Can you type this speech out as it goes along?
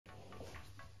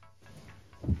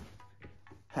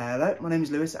Hello, my name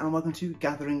is Lewis and welcome to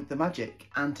Gathering the Magic.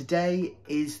 And today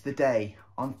is the day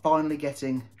I'm finally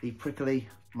getting the Prickly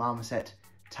Marmoset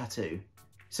Tattoo.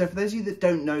 So for those of you that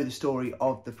don't know the story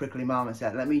of the Prickly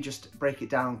Marmoset, let me just break it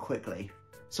down quickly.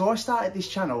 So I started this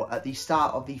channel at the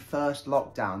start of the first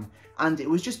lockdown, and it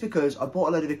was just because I bought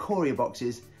a load of Ikoria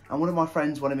boxes and one of my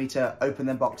friends wanted me to open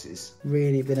them boxes.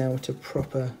 Really been able to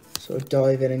proper sort of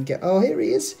dive in and get, oh, here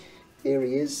he is,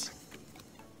 the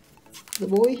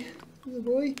boy.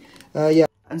 Yeah.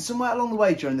 And somewhere along the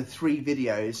way during the 3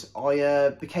 videos,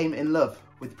 I became in love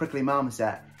with Prickly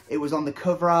Marmoset. It was on the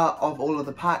cover art of all of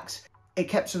the packs. It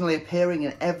kept suddenly appearing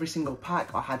in every single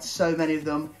pack. I had so many of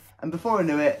them. And before I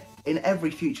knew it, in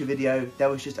every future video, there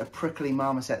was just a Prickly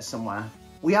Marmoset somewhere.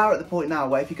 We are at the point now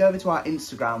where if you go over to our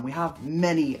Instagram, we have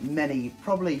many,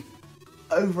 probably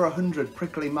over 100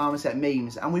 Prickly Marmoset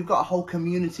memes. And we've got a whole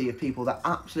community of people that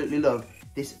absolutely love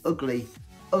this ugly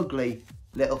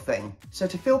little thing. So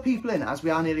to fill people in, as we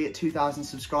are nearly at 2,000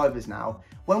 subscribers now,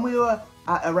 when we were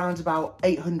at around about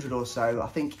 800 or so, I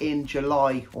think in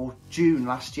July or June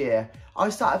last year, I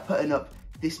started putting up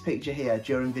this picture here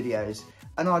during videos.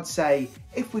 And I'd say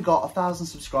if we got 1,000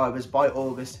 subscribers by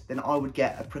August, then I would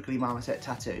get a Prickly Marmoset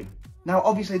tattoo. Now,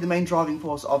 obviously the main driving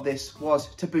force of this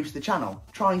was to boost the channel,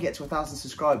 try and get to 1,000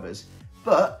 subscribers.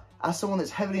 But as someone that's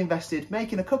heavily invested,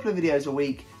 making a couple of videos a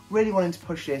week, really wanting to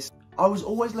push this, I was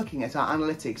always looking at our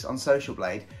analytics on Social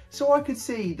Blade, so I could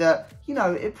see that, you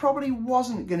know, it probably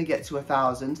wasn't going to get to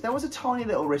 1,000. There was a tiny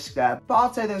little risk there, but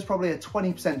I'd say there was probably a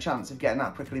 20% chance of getting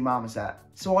that Prickly Marmoset.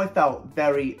 So I felt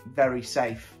very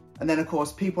safe. And then of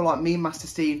course, people like Meme Master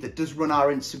Steve that does run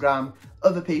our Instagram,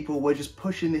 other people were just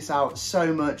pushing this out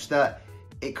so much that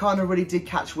it kind of really did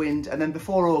catch wind. And then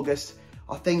before August,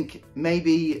 I think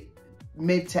maybe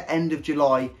mid to end of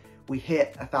July, we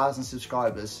hit 1,000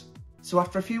 subscribers. So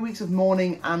after a few weeks of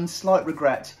mourning and slight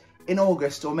regret, in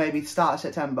August or maybe the start of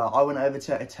September, I went over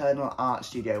to Eternal Art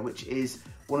Studio, which is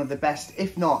one of the best,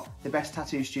 if not the best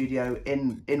tattoo studio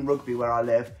in Rugby where I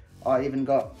live. I even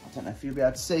got, I don't know if you'll be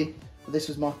able to see, but this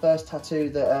was my first tattoo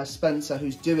that Spencer,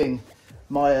 who's doing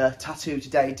my tattoo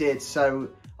today, did. So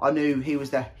I knew he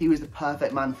was the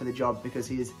perfect man for the job because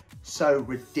he is so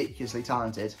ridiculously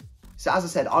talented. So as I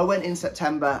said, I went in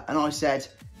September and I said,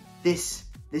 this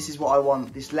is what I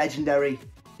want, this legendary,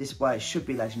 well, it should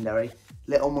be legendary,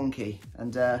 little monkey.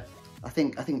 And I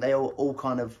think they all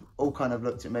kind of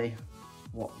looked at me,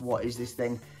 what is this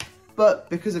thing? But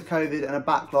because of COVID and a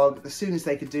backlog, the soonest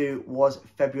they could do was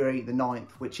February the 9th,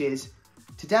 which is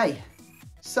today.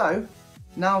 So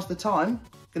now's the time,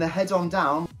 gonna head on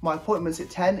down. My appointment's at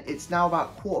 10, it's now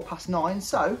about 9:15,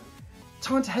 so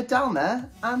time to head down there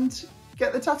and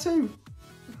get the tattoo.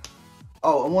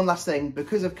 Oh, and one last thing,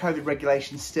 because of COVID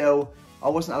regulations still, I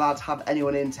wasn't allowed to have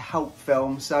anyone in to help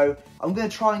film, so I'm going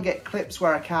to try and get clips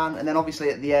where I can, and then obviously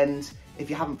at the end,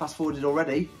 if you haven't fast forwarded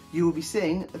already, you will be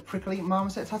seeing the Prickly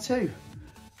Marmoset tattoo.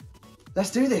 Let's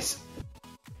do this.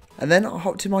 And then I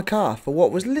hopped in my car for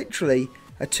what was literally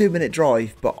a 2-minute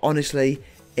drive, but honestly,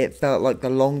 it felt like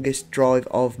the longest drive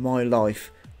of my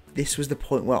life. This was the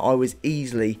point where I was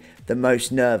easily the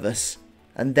most nervous.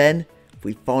 And then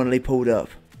we finally pulled up.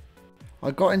 I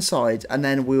got inside and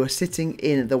then we were sitting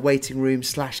in the waiting room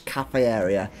 / cafe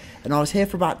area, and I was here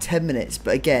for about 10 minutes,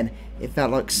 but again, it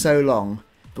felt like so long.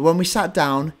 But when we sat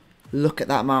down, look at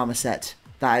that marmoset.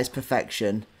 That is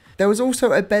perfection. There was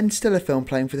also a Ben Stiller film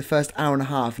playing for the first hour and a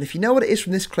half, and if you know what it is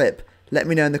from this clip, let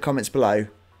me know in the comments below.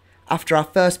 After our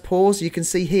first pause, you can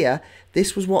see here,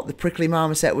 this was what the Prickly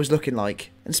Marmoset was looking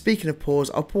like. And speaking of pause,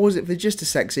 I'll pause it for just a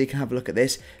sec so you can have a look at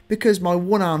this, because my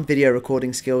one-arm video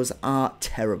recording skills are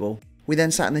terrible. We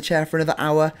then sat in the chair for another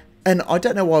hour, and I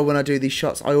don't know why when I do these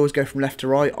shots I always go from left to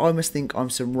right. I must think I'm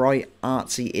some right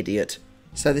artsy idiot.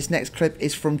 So this next clip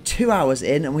is from 2 hours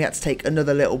in, and we had to take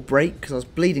another little break because I was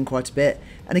bleeding quite a bit.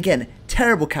 And again,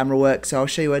 terrible camera work, so I'll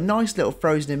show you a nice little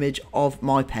frozen image of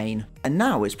my pain. And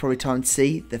now it's probably time to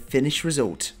see the finished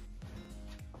result.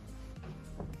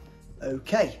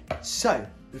 Okay, so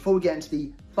before we get into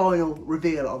the final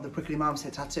reveal of the Prickly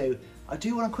Marmoset tattoo, I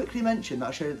do want to quickly mention that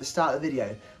I showed at the start of the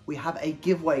video, we have a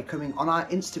giveaway coming on our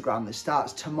Instagram that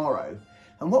starts tomorrow.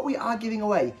 And what we are giving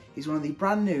away is one of the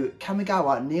brand new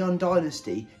Kamigawa Neon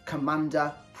Dynasty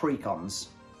Commander Precons.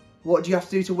 What do you have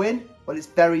to do to win? Well, it's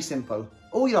very simple.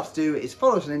 All you have to do is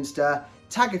follow us on Insta,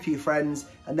 tag a few friends,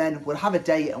 and then we'll have a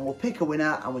date and we'll pick a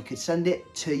winner and we could send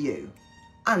it to you.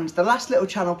 And the last little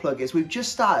channel plug is we've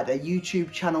just started a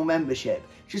YouTube channel membership.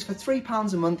 Just for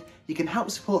 £3 a month, you can help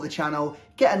support the channel,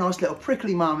 get a nice little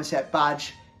Prickly Marmoset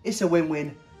badge. It's a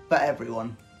win-win for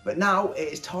everyone. But now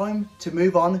it is time to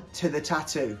move on to the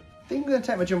tattoo. I think I'm going to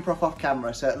take my jumper off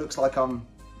camera so it looks like I'm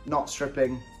not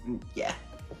stripping, yeah.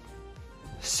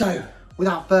 So,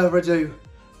 without further ado,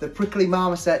 the Prickly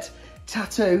Marmoset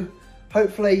tattoo.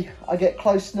 Hopefully I get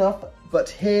close enough, but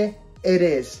here it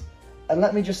is. And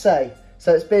let me just say,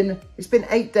 so it's been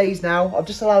 8 days now. I've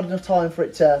just allowed enough time for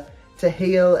it to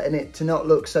heal and it to not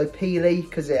look so peely,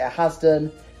 because it has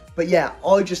done. But yeah,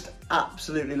 I just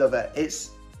absolutely love it.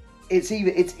 It's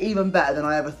even better than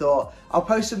I ever thought. I'll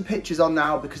post some pictures on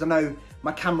now because I know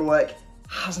my camera work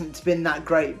hasn't been that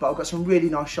great, but I've got some really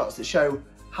nice shots that show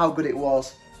how good it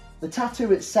was. The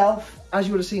tattoo itself, as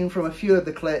you would have seen from a few of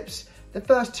the clips, the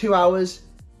first 2 hours,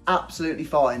 absolutely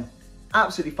fine.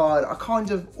 Absolutely fine. I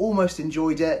kind of almost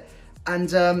enjoyed it.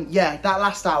 And yeah, that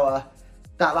last hour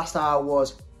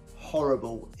was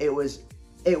horrible. It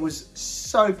was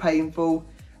so painful.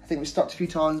 I think we stopped a few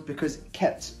times because it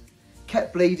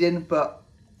kept bleeding, but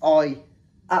I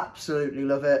absolutely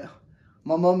love it.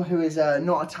 My mum, who is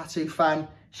not a tattoo fan,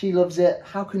 she loves it.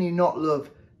 How can you not love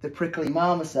the Prickly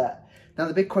Marmoset? Now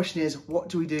the big question is, what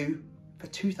do we do for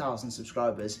 2,000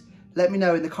 subscribers? Let me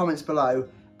know in the comments below,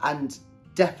 and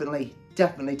definitely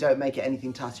don't make it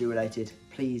anything tattoo related.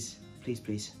 Please, please,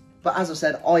 please. But as I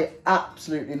said, I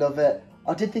absolutely love it.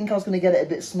 I did think I was going to get it a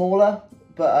bit smaller,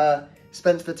 but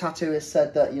Spencer the tattooist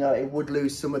said that, you know, it would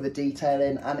lose some of the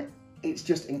detailing, and it's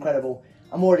just incredible.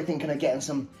 I'm already thinking of getting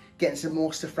some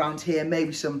more stuff around here,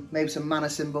 maybe some mana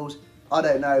symbols. I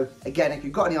don't know. Again, if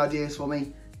you've got any ideas for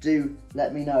me, do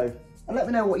let me know. And let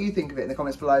me know what you think of it in the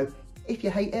comments below. If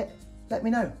you hate it, let me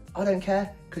know. I don't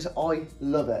care, because I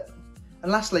love it.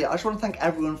 And lastly, I just want to thank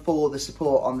everyone for the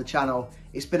support on the channel.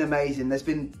 It's been amazing. There's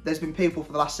been people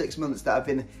for the last 6 months that have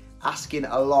been asking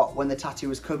a lot when the tattoo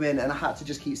was coming, and I had to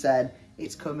just keep saying,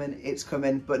 it's coming, it's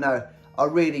coming. But no, I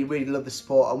really, really love the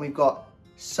support, and we've got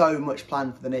so much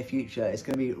planned for the near future. It's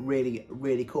going to be really,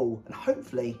 really cool, and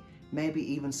hopefully maybe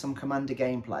even some Commander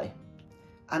gameplay.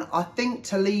 And I think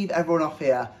to leave everyone off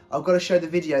here, I've got to show the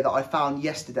video that I found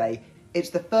yesterday. It's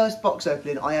the first box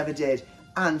opening I ever did,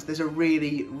 and there's a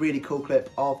really, really cool clip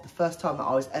of the first time that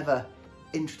I was ever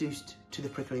introduced to the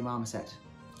Prickly Marmoset.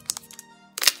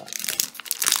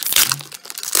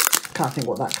 Can't think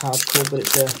what that card's called, but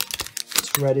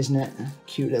it's red, isn't it?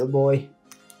 Cute little boy.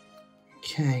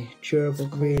 Okay, Gerb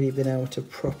have really been able to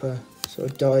proper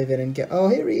sort of dive in and get... Oh,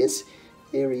 here he is.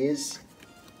 Here he is.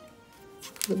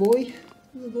 The boy.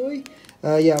 The boy.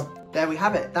 Yeah. There we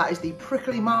have it. That is the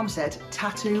Prickly Marmoset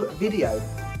tattoo video.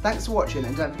 Thanks for watching,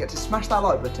 and don't forget to smash that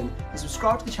like button and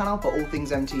subscribe to the channel for all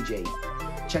things MTG.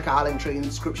 Check out our link tree in the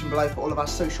description below for all of our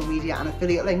social media and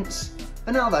affiliate links.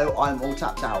 For now though, I'm all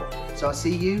tapped out, so I'll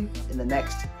see you in the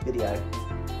next video.